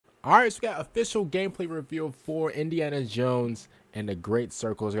All right, so we got official gameplay reveal for Indiana Jones and the Great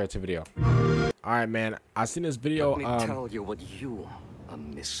Circles reaction video. All right, man. I seen this video. Let me tell you what you are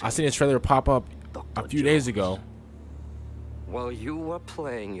missing. I seen this trailer pop up a few days ago. While you were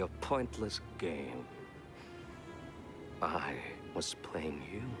playing your pointless game, I was playing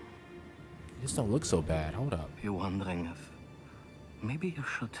you. This don't look so bad. Hold up. You're wondering if maybe you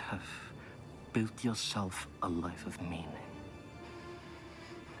should have built yourself a life of meaning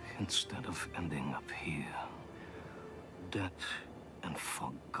instead of ending up here, dead and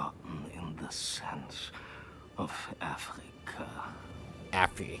forgotten in the sense of Africa.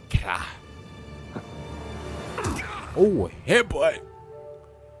 Africa. Oh, headbutt.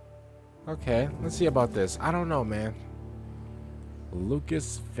 Okay, let's see about this. I don't know, man.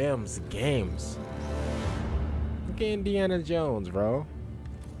 Lucasfilms Games. Look at Indiana Jones, bro.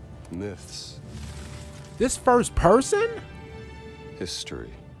 Myths. This first person?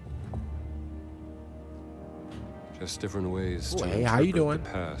 History. Just different ways to hey, how you doing?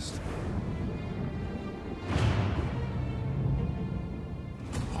 interpret the past.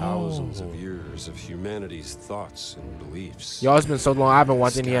 Thousands of years of humanity's thoughts and beliefs. Yo, it's been so long. I haven't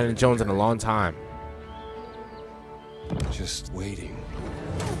watched Indiana Jones in a long time. Just waiting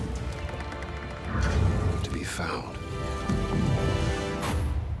to be found.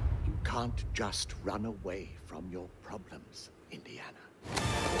 You can't just run away from your problems, Indiana.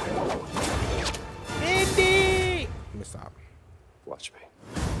 Indy! Let me stop. Watch me.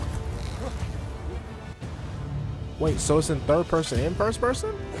 Wait, so it's in third person and first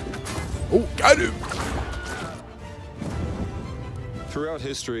person? Oh, got him! Throughout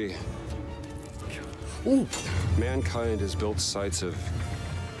history, Ooh. mankind has built sites of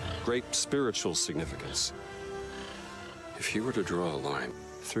great spiritual significance. If you were to draw a line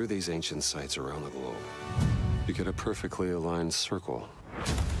through these ancient sites around the globe, you get a perfectly aligned circle.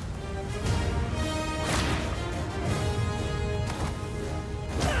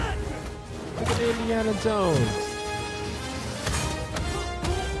 Look at Indiana Jones.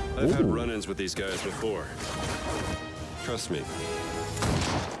 I've had run-ins with these guys before. Trust me,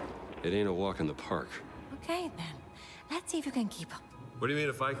 it ain't a walk in the park. Okay, then. Let's see if you can keep up. What do you mean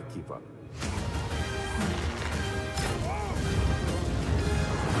if I could keep up?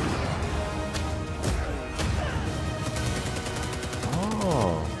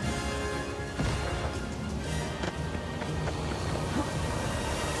 Oh.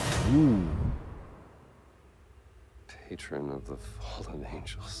 Ooh. Patron of the fallen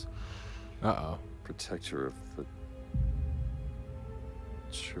angels. Uh-oh. Protector of the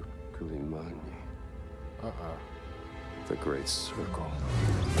Circulimani. Uh-oh. The Great Circle.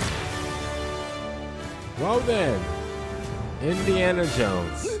 Well then, Indiana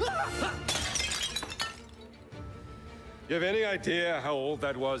Jones. You have any idea how old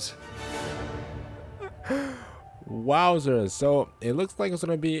that was? Wowzer. So it looks like it's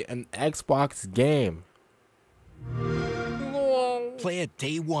gonna be an Xbox game. Play it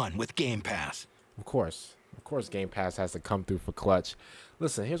day one with Game Pass. Of course Game Pass has to come through for clutch.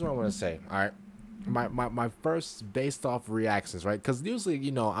 Listen, here's what I want to say. All right, my first based off reactions, right? Because usually,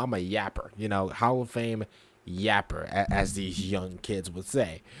 you know, I'm a yapper, you know, Hall of Fame yapper, as these young kids would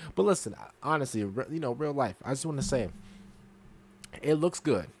say. But listen, honestly, you know, real life, I just want to say, it looks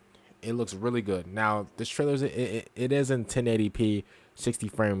good. It looks really good. Now, this trailer it is in 1080p, 60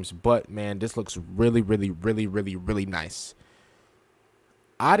 frames, but man, this looks really nice.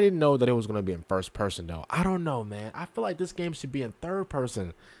 I didn't know that it was gonna be in first person though. I don't know, man. I feel like this game should be in third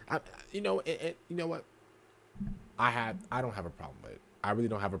person. You know, you know what? I don't have a problem with it. I really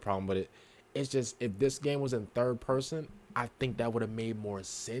don't have a problem with it. It's just if this game was in third person, I think that would have made more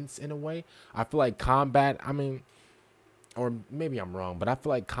sense in a way. I feel like combat. I mean, or maybe I'm wrong, but I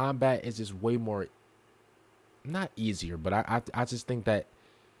feel like combat is just way more, not easier, but I just think that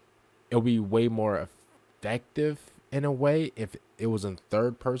it'll be way more effective in a way if it was in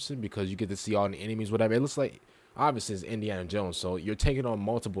third person, because you get to see all the enemies, whatever. It looks like, obviously it's Indiana Jones, so you're taking on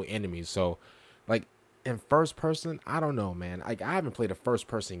multiple enemies. So like in first person, I don't know, man. Like I haven't played a first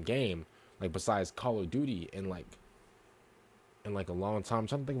person game like besides Call of Duty in like a long time. I'm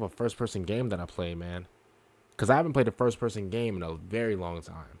trying to think of a first person game that I played, man, because I haven't played a first person game in a very long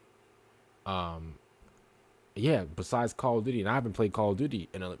time. Yeah, besides Call of Duty, and I haven't played Call of Duty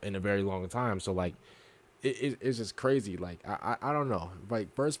in a very long time. So like it's just crazy. Like I don't know,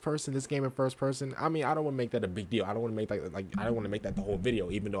 like first person, this game in first person, I mean, I don't want to make that a big deal. I don't want to make that like I don't want to make that the whole video,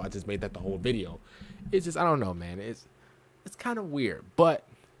 even though I just made that the whole video. It's just, I don't know, man. It's kind of weird, but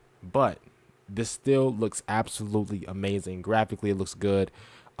this still looks absolutely amazing. Graphically, it looks good.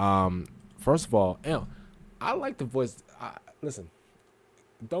 First of all, I like the voice. Listen,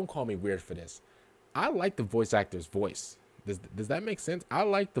 don't call me weird for this. I like the voice actor's voice. Does that make sense? I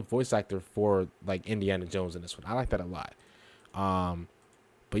like the voice actor for like Indiana Jones in this one. I like that a lot.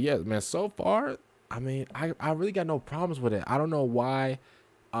 But yeah, man, so far, I mean, I really got no problems with it. I don't know why.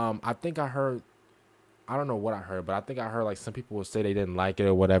 I think I heard, I don't know what I heard, but I think I heard like some people would say they didn't like it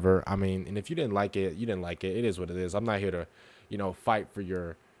or whatever. I mean, and if you didn't like it, you didn't like it. It is what it is. I'm not here to, fight for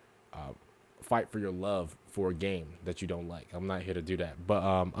your love for a game that you don't like. I'm not here to do that. But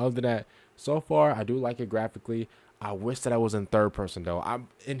other than that, so far I do like it graphically. I wish that I was in third person though.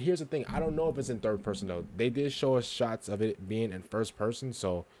 And here's the thing, I don't know if it's in third person though. They did show us shots of it being in first person,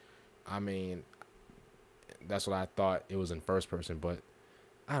 so I mean, that's what I thought it was in first person, but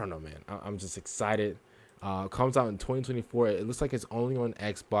I don't know, man. I'm just excited. Comes out in 2024. It looks like it's only on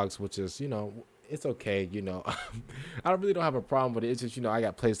Xbox, which is, it's okay. I really don't have a problem with it. It's just, I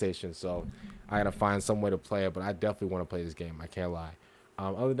got PlayStation, so I gotta find some way to play it. But I definitely want to play this game. I can't lie.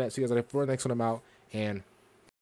 Other than that, see you guys later for the next one. I'm out, and